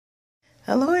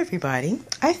Hello everybody.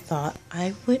 I thought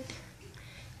I would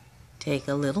take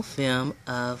a little film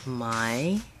of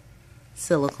my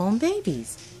silicone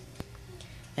babies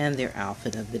and their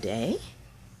outfit of the day.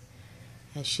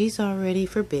 And she's all ready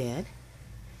for bed.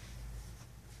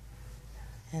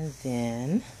 And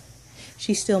then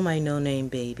she's still my no-name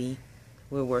baby.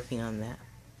 We're working on that.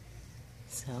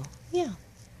 So, yeah.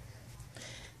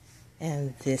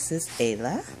 And this is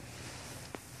Ayla.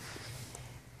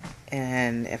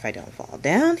 And if I don't fall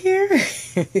down here,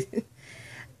 this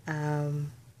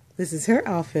is her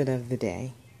outfit of the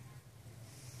day.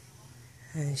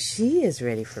 And she is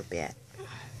ready for bed.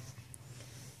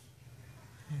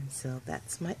 And so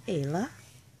that's my Ayla.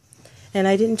 And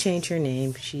I didn't change her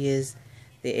name. She is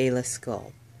the Ayla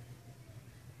Skull.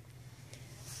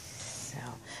 So,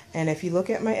 and if you look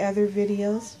at my other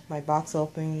videos, my box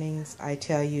openings, I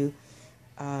tell you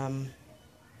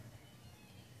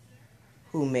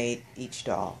who made each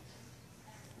doll.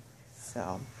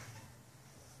 So,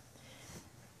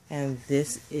 and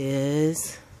this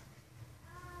is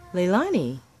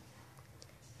Leilani,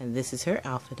 and this is her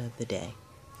outfit of the day.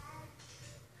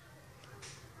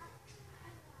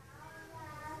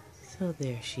 So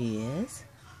there she is,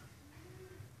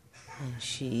 and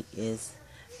she is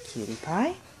Cutie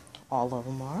Pie. All of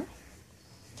them are.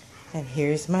 And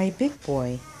here's my big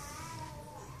boy.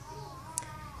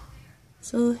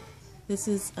 So this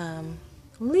is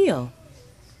Leo,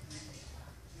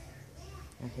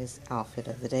 and his outfit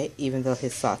of the day, even though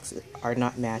his socks are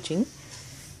not matching,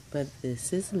 but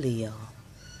this is Leo.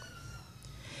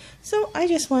 So I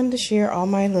just wanted to share all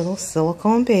my little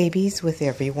silicone babies with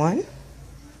everyone,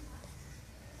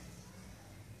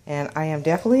 and I am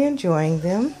definitely enjoying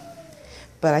them,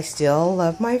 but I still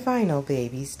love my vinyl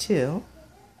babies too.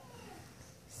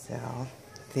 So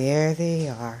there they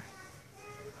are.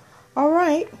 All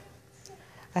right.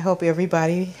 I hope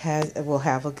everybody will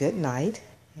have a good night,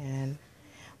 and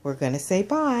we're going to say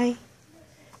bye.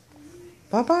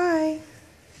 Bye-bye.